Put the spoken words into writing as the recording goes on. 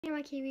Hey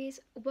my Kiwis,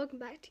 welcome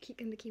back to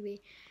Cucumber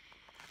Kiwi,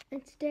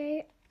 and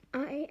today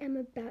I am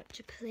about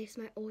to place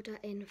my order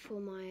in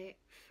for my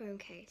phone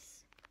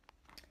case,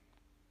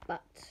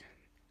 but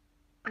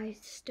I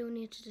still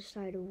need to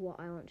decide what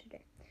I want to do.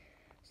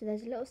 So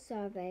there's a little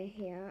survey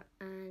here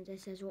and it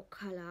says what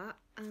colour,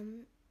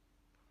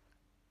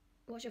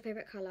 what's your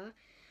favourite colour?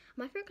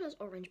 My favourite colour is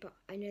orange, but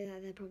I know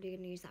that they're probably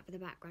going to use that for the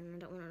background and I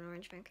don't want an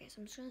orange phone case,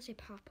 so I'm just going to say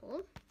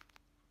purple.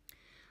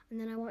 And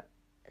then I want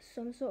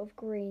some sort of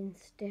green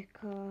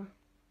sticker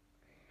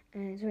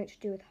and something to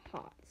do with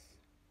hearts.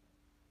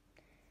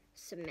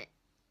 Submit.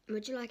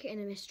 Would you like it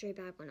in a mystery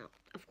bag or not?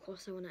 Of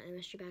course I want it in a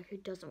mystery bag. Who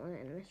doesn't want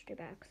it in a mystery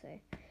bag? So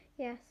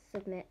yes,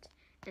 submit,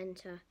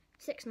 enter,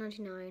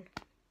 $6.99,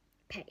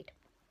 paid.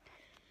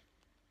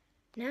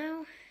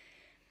 Now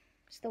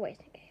it's the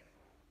waiting game.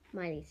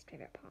 My least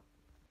favourite part.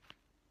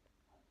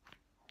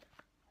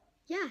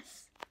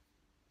 Yes,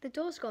 the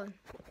door's gone.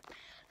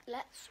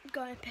 Let's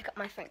go and pick up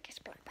my phone case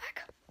blind bag.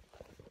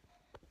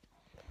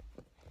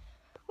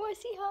 Oh, I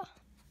see her.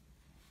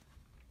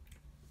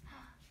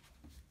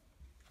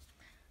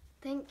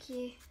 Thank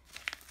you.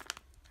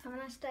 Have a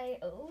nice day.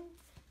 Oh,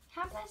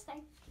 have a nice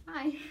day.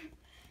 Bye.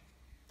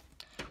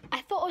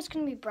 I thought it was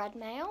going to be bread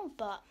mail,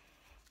 but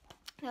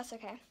that's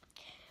okay.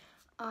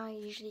 I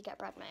usually get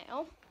bread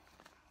mail,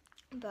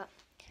 but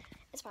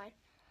it's fine.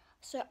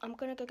 So I'm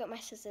going to go get my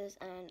scissors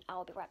and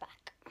I'll be right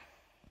back.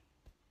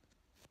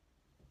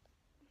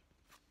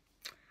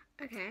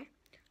 Okay,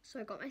 so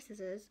I got my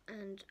scissors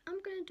and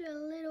I'm going to do a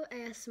little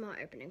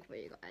ASMR opening for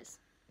you guys.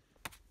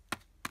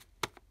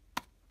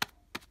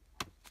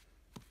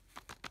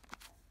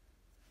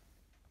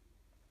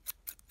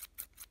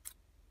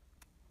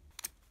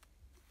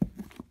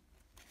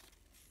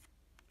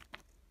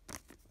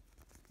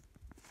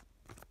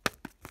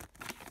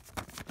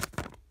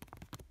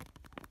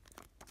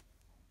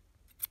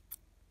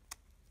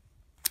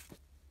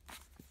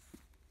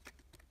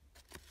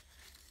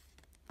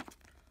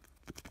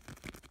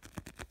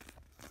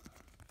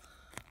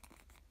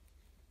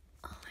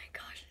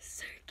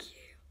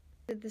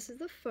 This is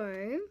the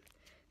phone.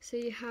 So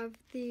you have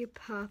the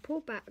purple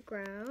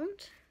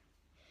background,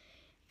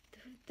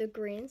 the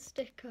green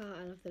sticker,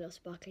 I love the little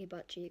sparkly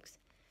butt cheeks,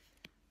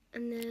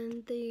 and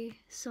then the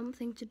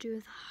something to do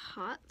with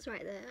hearts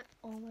right there.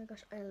 Oh my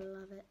gosh, I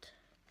love it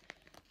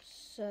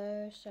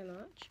so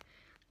much.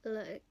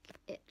 Look,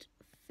 it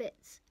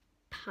fits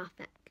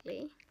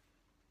perfectly.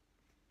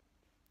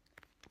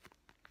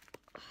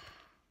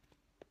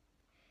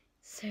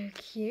 So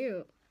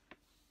cute.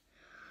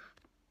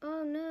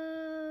 Oh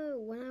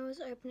no, when I was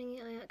opening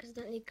it I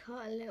accidentally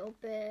cut a little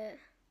bit.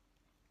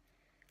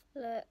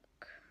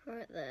 Look,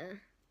 right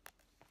there.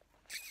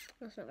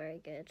 That's not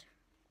very good.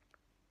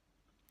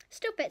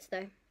 Still fits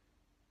though.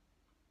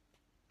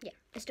 Yeah,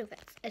 it still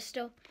fits. It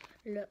still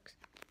looks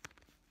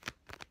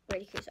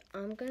really cute. So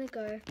I'm gonna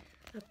go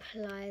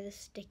apply the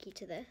sticky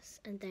to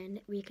this and then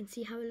we can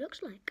see how it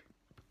looks like.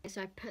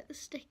 So I put the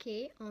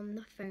sticky on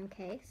the phone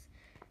case.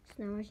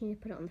 So now I just need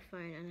to put it on the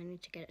phone and I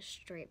need to get it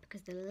straight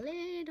because the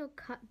little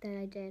cut that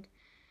I did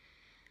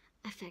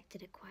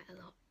affected it quite a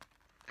lot.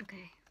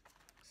 Okay,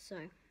 so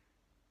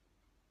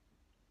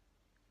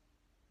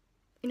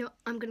you know,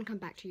 I'm gonna come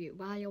back to you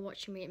while you're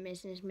watching me.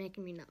 It's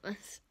making me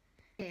nervous.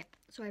 Okay,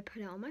 so I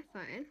put it on my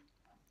phone,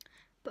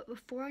 but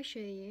before I show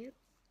you,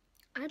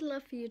 I'd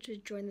love for you to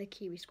join the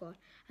Kiwi Squad,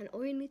 and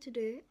all you need to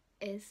do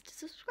is to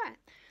subscribe.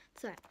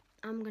 So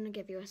I'm gonna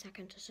give you a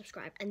second to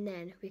subscribe and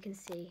then we can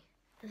see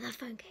the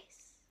phone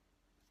case.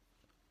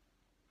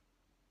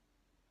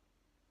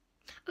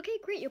 Okay,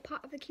 great, you're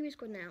part of the Kiwi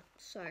Squad now,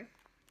 so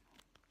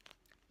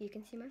you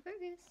can see my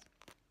focus.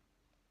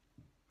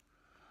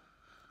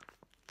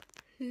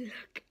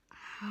 Look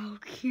how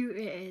cute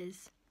it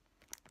is.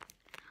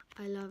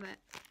 I love it.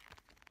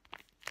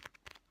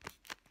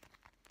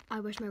 I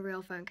wish my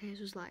real phone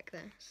case was like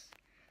this.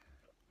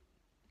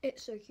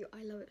 It's so cute,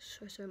 I love it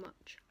so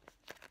much.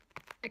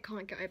 I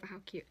can't get over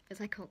how cute it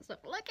is, I can't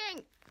stop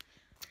looking.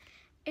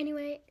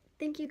 Anyway,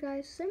 thank you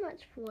guys so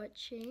much for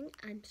watching.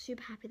 I'm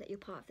super happy that you're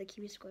part of the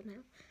Kiwi Squad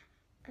now.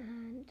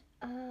 And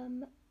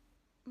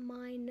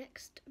my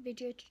next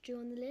video to do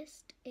on the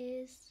list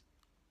is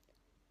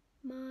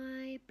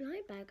my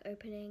blind bag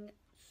opening.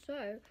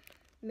 So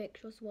make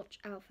sure to watch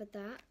out for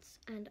that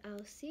and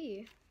I'll see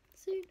you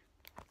soon.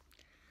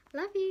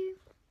 Love you.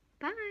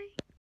 Bye.